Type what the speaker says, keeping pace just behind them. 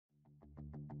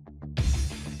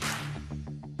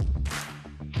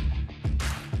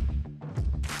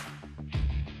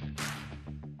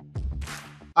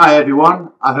Hi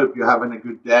everyone, I hope you're having a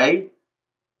good day.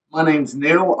 My name's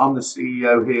Neil, I'm the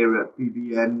CEO here at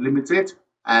PBN Limited,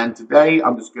 and today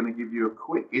I'm just going to give you a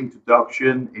quick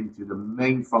introduction into the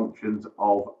main functions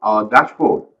of our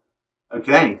dashboard.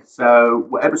 Okay, so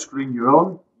whatever screen you're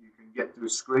on, you can get to the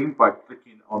screen by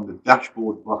clicking on the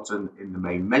dashboard button in the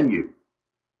main menu.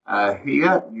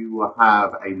 Here you will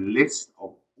have a list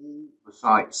of all the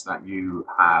sites that you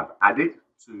have added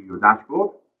to your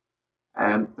dashboard.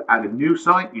 And to add a new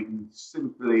site, you can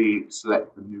simply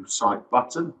select the new site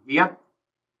button here.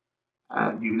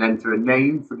 And you can enter a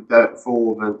name for the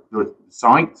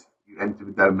site. You enter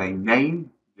the domain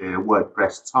name, the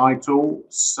WordPress title,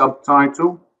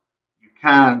 subtitle. You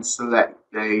can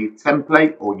select a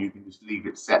template or you can just leave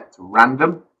it set to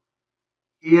random.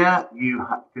 Here you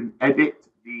can edit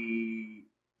the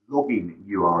login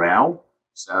URL.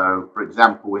 So, for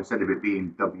example, instead of it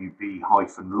being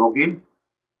wp-login,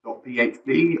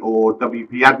 .php or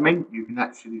WP admin, you can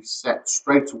actually set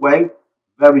straight away,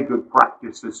 very good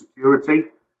practice for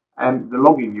security, the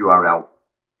login URL.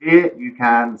 Here you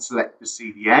can select the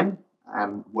CDN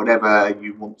and whatever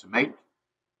you want to make,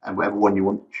 and whatever one you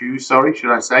want to choose, sorry,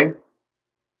 should I say.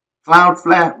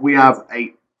 Cloudflare, we have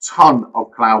a ton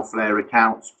of Cloudflare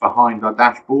accounts behind our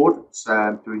dashboard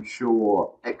to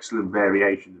ensure excellent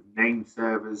variation of name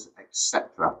servers,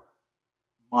 etc.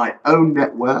 My own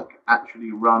network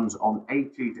actually runs on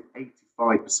 80 to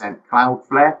 85%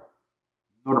 Cloudflare.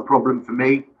 Not a problem for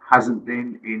me, hasn't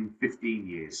been in 15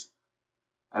 years.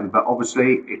 But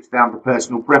obviously, it's down to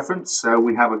personal preference, so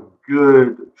we have a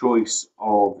good choice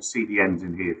of CDNs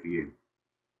in here for you.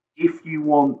 If you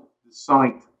want the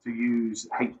site to use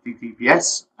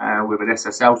HTTPS with an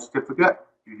SSL certificate,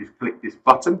 you just click this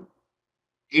button.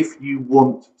 If you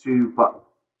want to put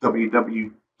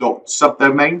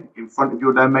www.subdomain in front of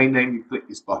your domain name, you click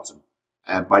this button.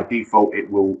 By default,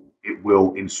 it will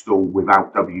install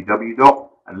without www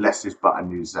unless this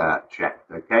button is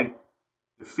checked. Okay.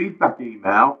 The feedback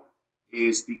email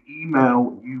is the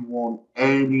email you want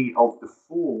any of the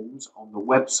forms on the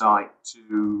website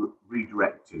to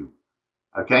redirect to.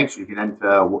 Okay, so you can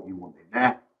enter what you want in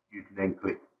there. You can then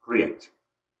click create.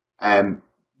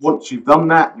 Once you've done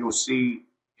that, you'll see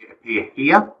it appear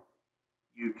here.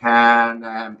 You can,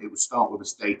 it will start with a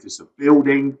status of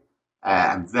building,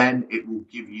 and then it will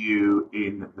give you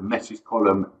in the message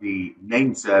column the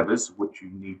name servers, which you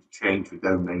need to change the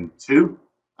domain to.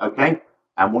 Okay,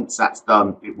 and once that's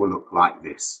done, it will look like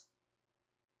this.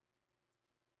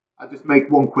 I'll just make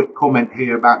one quick comment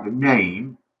here about the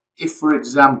name. If, for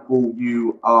example,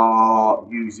 you are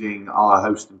using our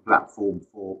hosting platform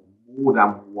for more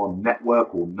than one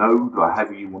network or node, or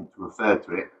however you want to refer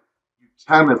to it, you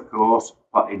can, of course,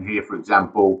 put in here, for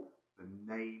example, the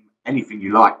name, anything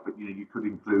you like, but you could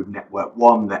include network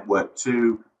 1, network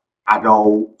 2,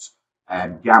 adult,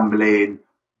 gambling,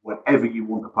 whatever you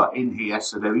want to put in here,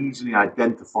 so they're easily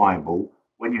identifiable.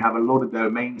 When you have a lot of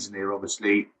domains in here,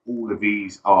 obviously, all of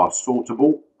these are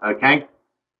sortable, okay?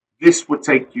 This will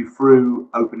take you through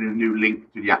opening a new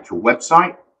link to the actual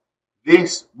website.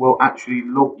 This will actually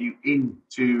log you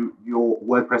into your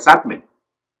WordPress admin.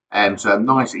 So a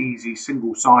nice, easy,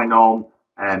 single sign-on,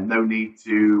 and no need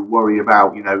to worry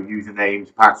about,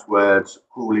 usernames, passwords,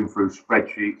 crawling through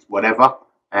spreadsheets, whatever.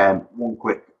 One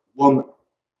quick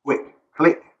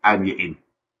click, and you're in.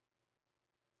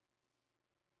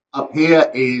 Up here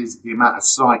is the amount of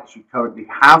sites you currently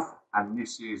have, and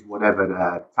this is whatever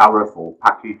the tariff or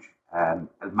package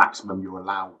as maximum you're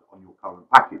allowed on your current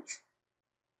package.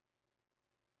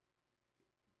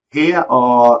 Here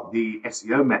are the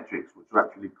SEO metrics, which are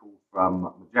actually called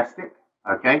from Majestic.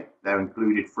 Okay, they're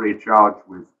included free of charge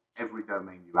with every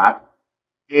domain you add.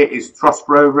 Here is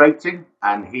TrustPro rating,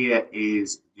 and here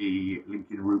is the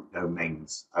linking root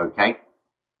domains. Okay,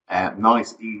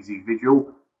 nice, easy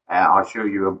visual. I'll show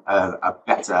you a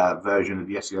better version of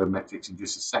the SEO metrics in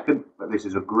just a second, but this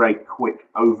is a great quick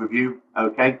overview.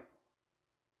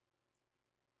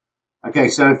 Okay,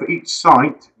 so for each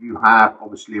site, you have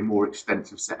obviously a more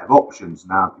extensive set of options.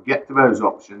 Now, to get to those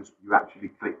options, you actually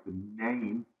click the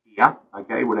name here,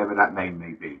 okay, whatever that name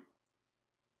may be.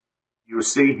 You'll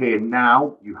see here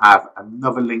now you have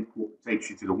another link that takes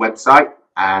you to the website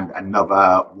and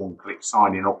another one-click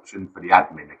sign-in option for the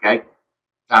admin, okay?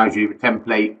 Tells you the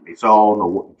template it's on or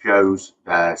what you chose,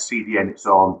 the CDN it's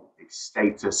on, its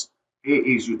status. Here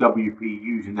is your WP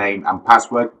username and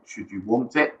password, should you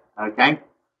want it, okay?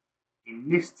 In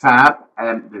this tab,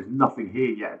 there's nothing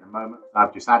here yet at the moment.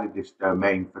 I've just added this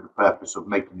domain for the purpose of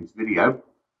making this video.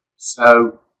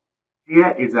 So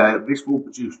here is this will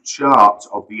produce charts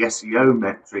of the SEO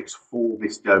metrics for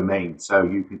this domain. So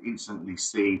you can instantly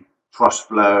see trust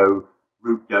flow,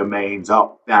 root domains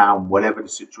up, down, whatever the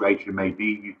situation may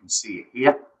be, you can see it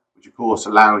here, which of course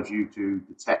allows you to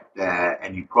detect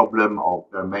any problem of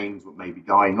domains that may be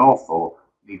dying off or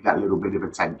need that little bit of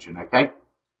attention. Okay,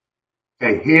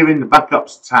 here in the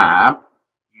backups tab,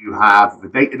 you have the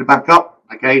date of the backup.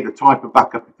 Okay, the type of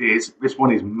backup it is. This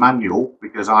one is manual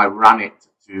because I ran it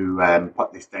to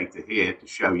put this data here to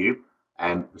show you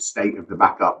the state of the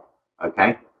backup.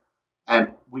 Okay,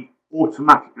 and we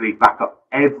automatically back up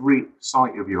every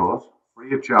site of yours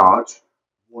free of charge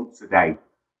once a day.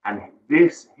 And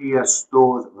this here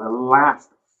stores the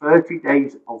last 30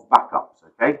 days of backups.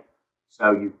 Okay,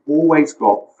 so you've always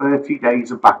got 30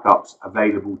 days of backups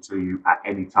available to you at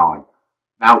any time.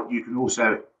 Now you can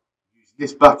also use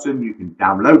this button, you can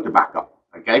download the backup,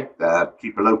 okay,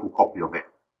 keep a local copy of it.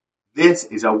 This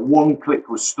is a one-click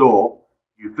restore.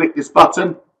 You click this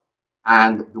button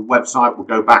and the website will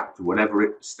go back to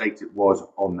whatever state it was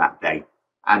on that day.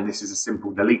 And this is a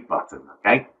simple delete button,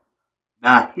 okay.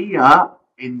 Now here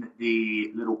in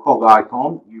the little cog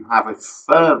icon, you have a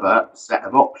further set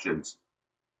of options.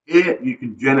 Here you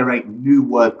can generate new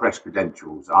WordPress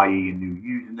credentials, i.e. a new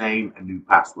username, a new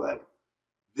password.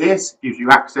 This gives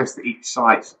you access to each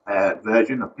site's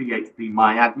version of PHP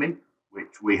MyAdmin,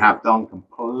 which we have done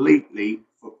completely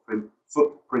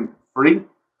footprint free.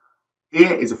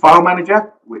 Here is a file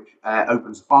manager, which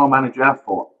opens a file manager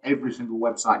for every single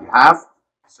website you have.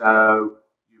 So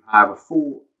you have a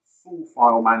full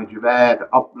file manager there to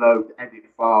upload, to edit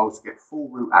files, to get full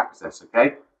root access.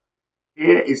 Okay.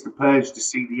 Here is the purge to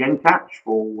CDN cache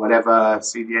for whatever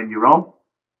CDN you're on.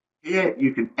 Here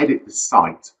you can edit the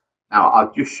site. Now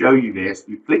I'll just show you this.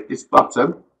 You click this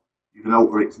button, you can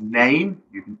alter its name,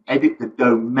 you can edit the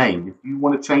domain. If you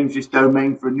want to change this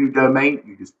domain for a new domain,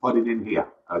 you just put it in here,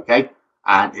 okay?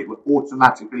 And it will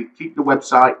automatically keep the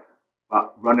website,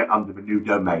 but run it under the new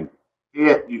domain.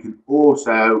 Here you can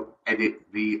also edit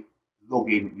the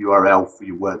login URL for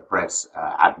your WordPress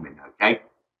admin, okay?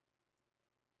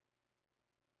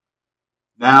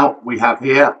 Now we have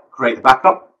here, create a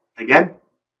backup again.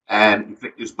 And you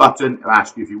click this button, it'll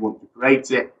ask you if you want to create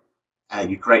it.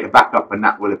 You create a backup and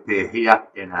that will appear here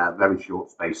in a very short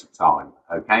space of time.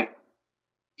 Okay.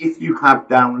 If you have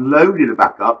downloaded a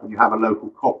backup and you have a local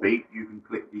copy, you can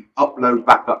click the upload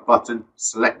backup button,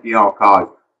 select the archive,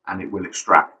 and it will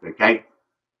extract. Okay.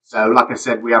 So like I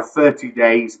said, we have 30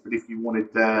 days, but if you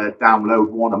wanted to download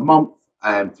one a month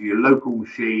to your local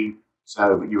machine,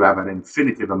 so you have an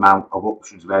infinitive amount of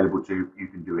options available to you, you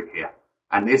can do it here.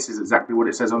 And this is exactly what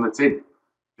it says on the tin.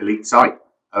 Delete site.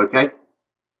 Okay.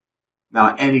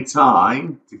 Now at any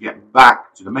time to get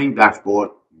back to the main dashboard,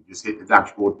 you just hit the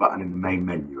dashboard button in the main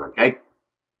menu. Okay.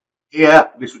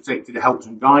 Here, this will take you to the helps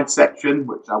and guides section,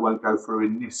 which I won't go through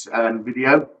in this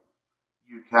video.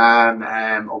 You can,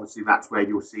 obviously that's where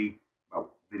you'll see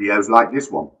videos like this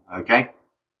one. Okay.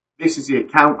 This is the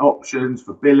account options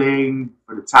for billing,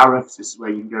 for the tariffs. This is where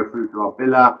you can go through to our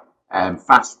biller and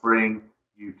FastSpring.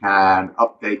 You can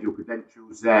update your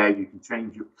credentials there. You can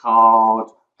change your card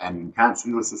and you can cancel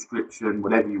your subscription,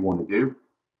 whatever you want to do.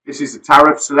 This is the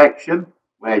tariff selection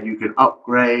where you can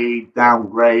upgrade,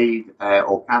 downgrade,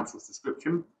 or cancel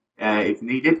subscription if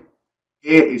needed.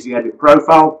 Here is the edit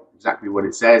profile, exactly what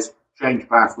it says. Change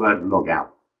password and log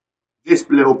out. This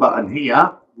little button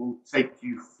here will take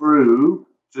you through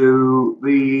to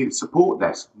the support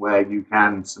desk where you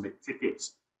can submit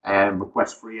tickets and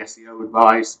request free SEO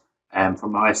advice.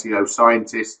 From our SEO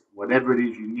scientist, whatever it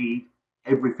is you need,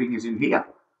 everything is in here.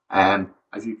 And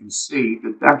as you can see,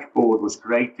 the dashboard was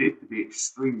created to be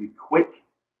extremely quick,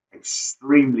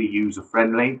 extremely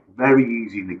user-friendly, very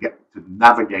easy to get to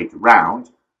navigate around.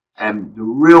 And the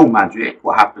real magic,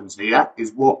 what happens here,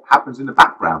 is what happens in the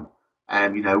background.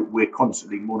 And you know, we're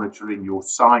constantly monitoring your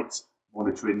sites,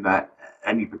 monitoring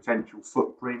any potential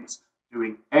footprints,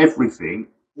 doing everything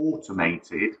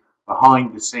automated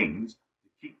behind the scenes.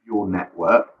 Keep your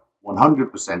network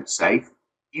 100% safe,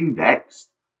 indexed,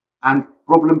 and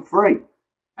problem-free.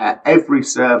 Every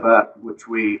server,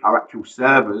 our actual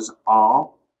servers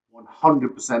are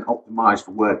 100% optimized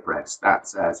for WordPress.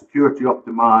 That's security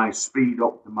optimized, speed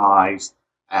optimized,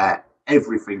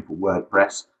 everything for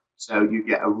WordPress. So you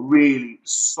get a really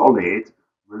solid,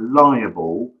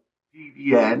 reliable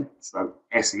PBN,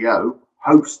 SEO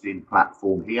hosting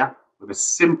platform here with a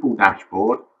simple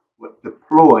dashboard that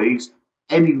deploys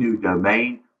any new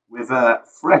domain with a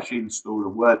fresh install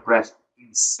of WordPress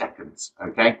in seconds.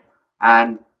 Okay,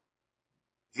 and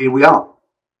here we are.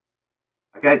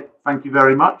 Okay, thank you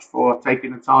very much for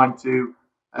taking the time to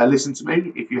listen to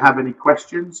me. If you have any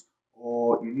questions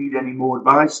or you need any more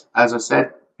advice, as I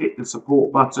said, hit the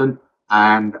support button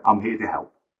and I'm here to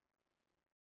help.